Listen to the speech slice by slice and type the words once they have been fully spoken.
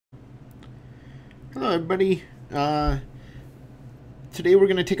Hello, everybody. Today we're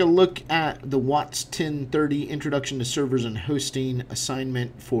going to take a look at the WATS1030 Introduction to Servers and Hosting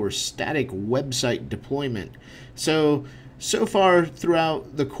assignment for static website deployment. So far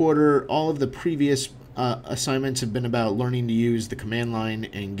throughout the quarter, all of the previous assignments have been about learning to use the command line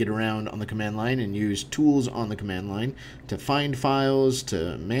and get around on the command line and use tools on the command line to find files,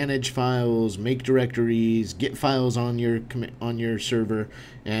 to manage files, make directories, get files on your server,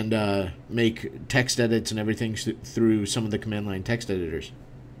 and make text edits and everything through some of the command line text editors.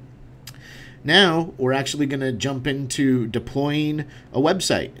 Now we're actually going to jump into deploying a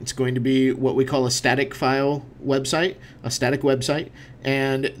website. It's going to be what we call a static file website,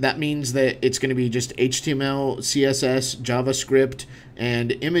 and that means that it's going to be just HTML, CSS, JavaScript,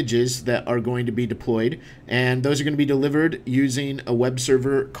 and images that are going to be deployed, and those are going to be delivered using a web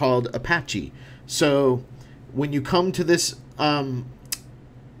server called Apache. So when you come to this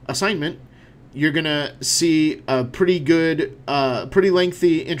assignment, you're going to see a pretty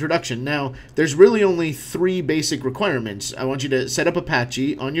lengthy introduction. Now, there's really only three basic requirements. I want you to set up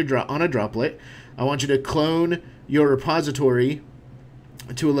Apache on a droplet. I want you to clone your repository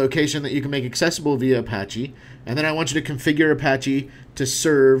to a location that you can make accessible via Apache. And then I want you to configure Apache to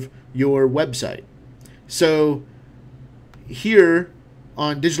serve your website. So here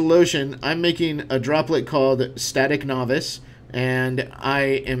on DigitalOcean, I'm making a droplet called Static Novice, and I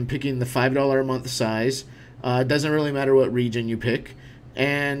am picking the $5 a month size. It doesn't really matter what region you pick.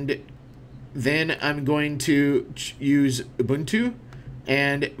 And then I'm going to use Ubuntu.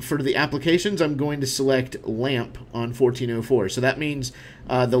 And for the applications, I'm going to select LAMP on 1404. So that means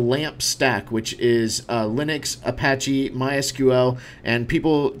the LAMP stack, which is Linux, Apache, MySQL, and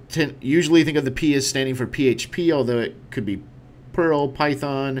people usually think of the P as standing for PHP, although it could be Perl,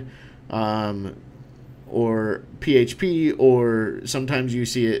 Python, or PHP, or sometimes you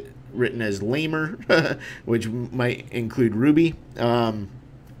see it written as Lamer, which might include Ruby.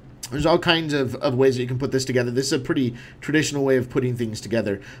 There's all kinds of ways that you can put this together. This is a pretty traditional way of putting things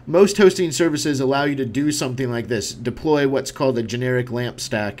together. Most hosting services allow you to do something like this, deploy what's called a generic LAMP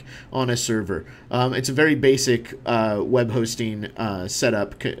stack on a server. It's a very basic web hosting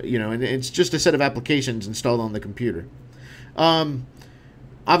setup, and it's just a set of applications installed on the computer.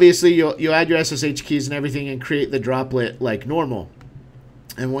 Obviously, you'll add your SSH keys and everything and create the droplet like normal.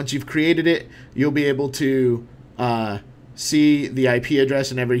 And once you've created it, you'll be able to see the IP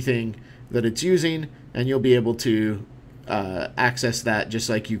address and everything that it's using, and you'll be able to access that just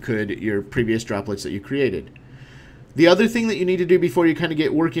like you could your previous droplets that you created. The other thing that you need to do before you kind of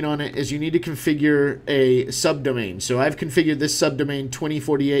get working on it is you need to configure a subdomain. So I've configured this subdomain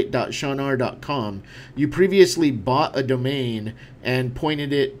 2048.shanar.com. You previously bought a domain and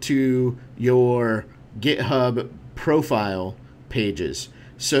pointed it to your GitHub profile pages.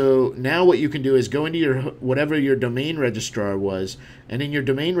 So now what you can do is go into your whatever your domain registrar was, and in your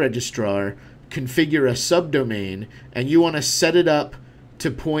domain registrar configure a subdomain, and you want to set it up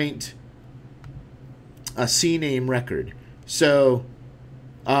to point a CNAME record. So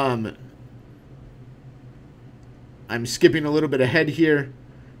I'm skipping a little bit ahead here,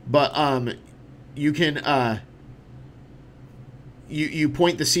 but you can you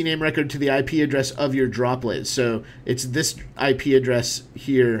point the CNAME record to the IP address of your droplet. So it's this IP address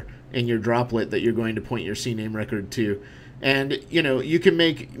here in your droplet that you're going to point your CNAME record to. And you can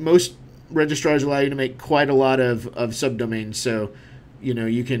make, most registrars allow you to make quite a lot of subdomains, so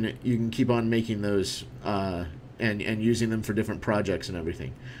you can keep on making those and using them for different projects and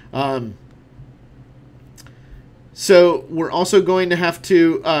everything. So we're also going to have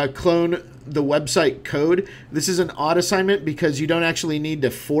to clone the website code. This is an odd assignment because you don't actually need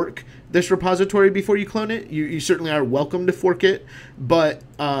to fork this repository before you clone it. You certainly are welcome to fork it, but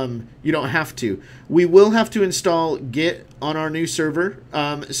you don't have to. We will have to install Git on our new server.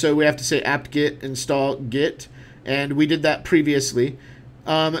 So we have to say apt-get install Git, and we did that previously.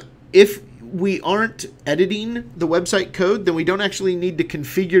 If we aren't editing the website code, then we don't actually need to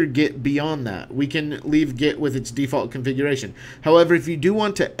configure Git beyond that. We can leave Git with its default configuration. However, if you do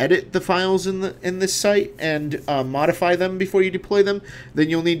want to edit the files in this site and modify them before you deploy them, then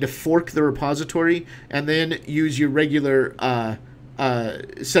you'll need to fork the repository and then use your regular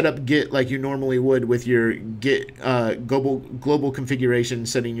set up Git like you normally would with your Git global configuration,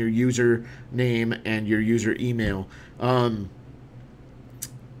 setting your user name and your user email.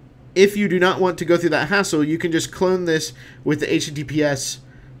 If you do not want to go through that hassle, you can just clone this with the HTTPS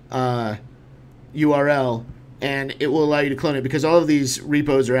URL and it will allow you to clone it because all of these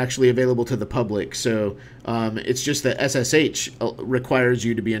repos are actually available to the public. So it's just that SSH requires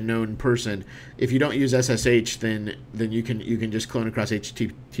you to be a known person. If you don't use SSH, then you can just clone across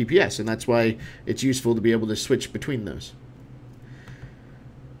HTTPS, and that's why it's useful to be able to switch between those.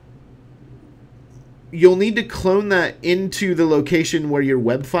 You'll need to clone that into the location where your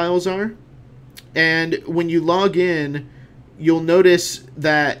web files are, and when you log in, you'll notice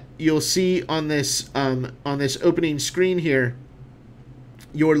that you'll see on this opening screen here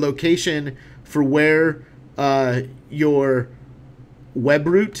your location for where your web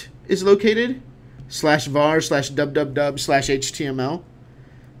root is located, /var/www/html.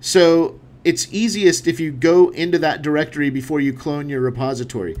 So it's easiest if you go into that directory before you clone your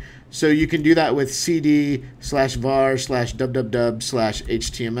repository. So you can do that with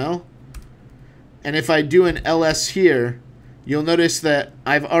cd/var/www/html. And if I do an ls here, you'll notice that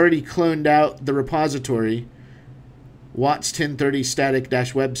I've already cloned out the repository, WATS1030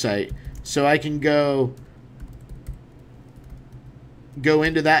 static-website. So I can go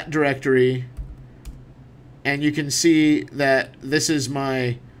into that directory, and you can see that this is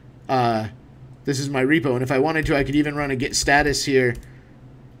my repo. And if I wanted to, I could even run a git status here,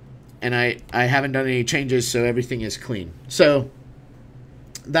 and I haven't done any changes, so everything is clean. So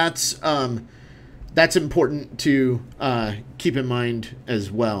that's important to keep in mind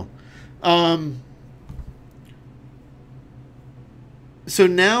as well. So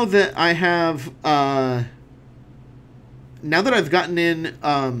now that I have, now that I've gotten in,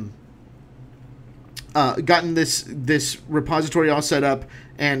 gotten this repository all set up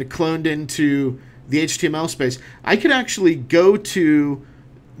and cloned into the HTML space, I could actually go to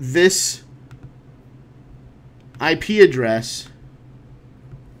this IP address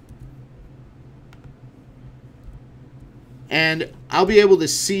and I'll be able to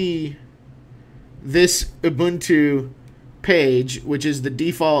see this Ubuntu page, which is the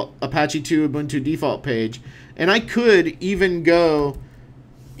default Apache 2 Ubuntu default page. And I could even go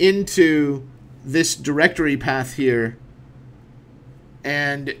into this directory path here,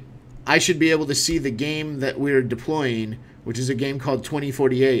 and I should be able to see the game that we're deploying, which is a game called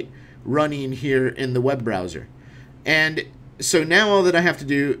 2048, running here in the web browser. And so now all that I have to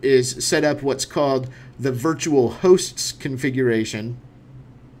do is set up what's called the virtual hosts configuration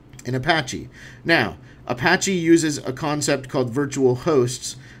in Apache. Now, Apache uses a concept called virtual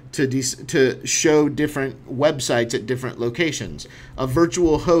hosts to show different websites at different locations. A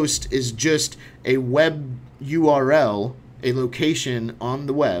virtual host is just a web URL, a location on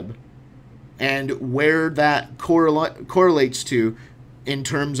the web, and where that correlates to in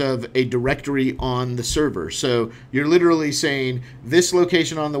terms of a directory on the server. So you're literally saying this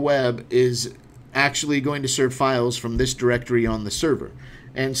location on the web is actually going to serve files from this directory on the server.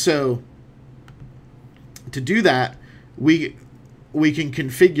 And so to do that, we can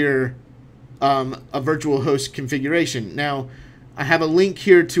configure a virtual host configuration. Now, I have a link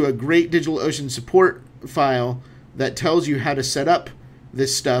here to a great DigitalOcean support file that tells you how to set up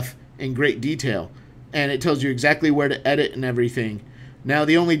this stuff in great detail. And it tells you exactly where to edit and everything. Now,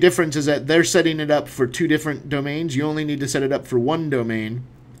 the only difference is that they're setting it up for 2 different domains. You only need to set it up for 1 domain.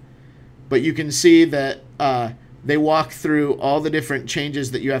 But you can see that they walk through all the different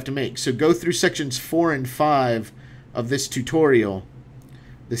changes that you have to make. So go through sections 4 and 5 of this tutorial.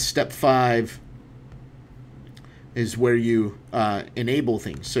 This step 5 is where you enable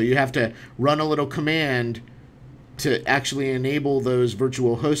things. So you have to run a little command to actually enable those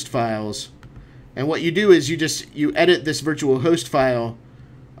virtual host files. And what you do is you edit this virtual host file,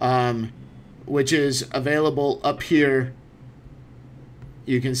 which is available up here.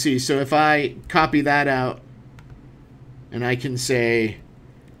 You can see. So if I copy that out, and I can say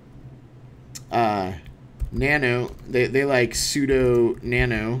nano, they like sudo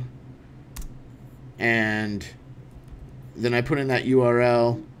nano, and then I put in that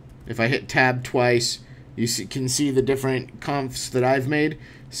URL. If I hit tab twice, you can see the different confs that I've made.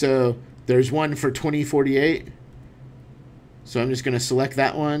 So there's one for 2048. So I'm just going to select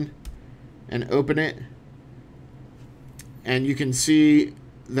that one and open it. And you can see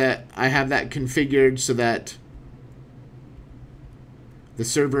that I have that configured so that the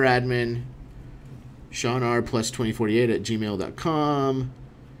server admin, seanr+2048@gmail.com,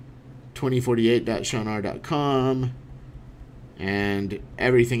 2048.seanr.com, and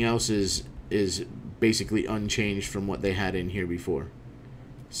everything else is basically unchanged from what they had in here before.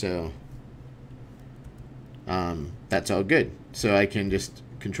 So that's all good. So I can just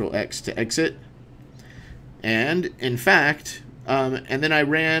Control X to exit. And in fact, and then I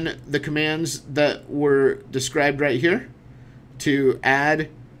ran the commands that were described right here to add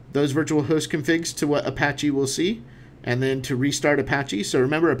those virtual host configs to what Apache will see, and then to restart Apache. So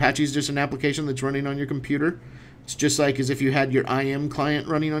remember, Apache is just an application that's running on your computer. It's just like as if you had your IM client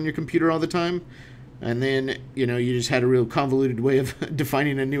running on your computer all the time, and then you just had a real convoluted way of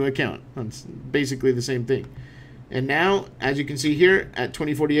defining a new account. It's basically the same thing. And now, as you can see here at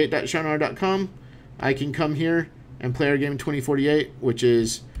 2048.shinar.com, I can come here and play our game 2048, which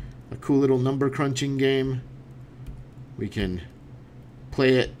is a cool little number crunching game. We can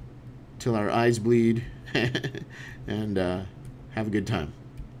play it till our eyes bleed and have a good time.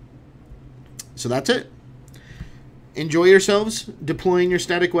 So that's it. Enjoy yourselves deploying your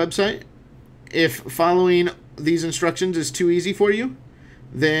static website. If following these instructions is too easy for you,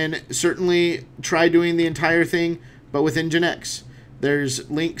 then certainly try doing the entire thing, but with Nginx. There's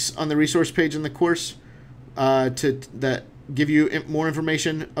links on the resource page in the course that give you more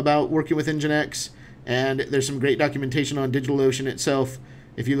information about working with Nginx, and there's some great documentation on DigitalOcean itself.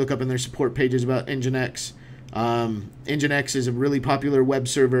 If you look up in their support pages about Nginx, Nginx is a really popular web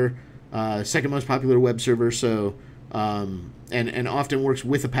server, second most popular web server, so and often works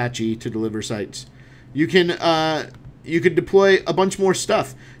with Apache to deliver sites. You could deploy a bunch more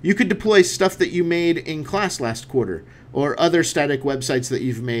stuff. You could deploy stuff that you made in class last quarter, or other static websites that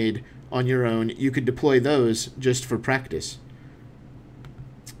you've made on your own. You could deploy those just for practice.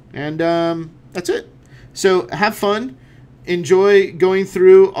 And that's it. So have fun. Enjoy going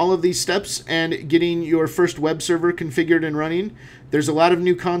through all of these steps and getting your first web server configured and running. There's a lot of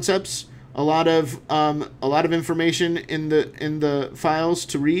new concepts, a lot of information in the files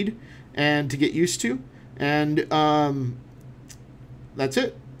to read and to get used to. And that's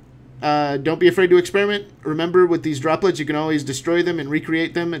it. Don't be afraid to experiment. Remember, with these droplets, you can always destroy them and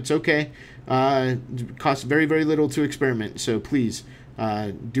recreate them. It's okay. It costs very, very little to experiment. So please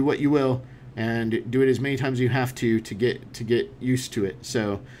do what you will, and do it as many times as you have to get used to it.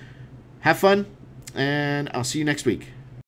 So have fun, and I'll see you next week.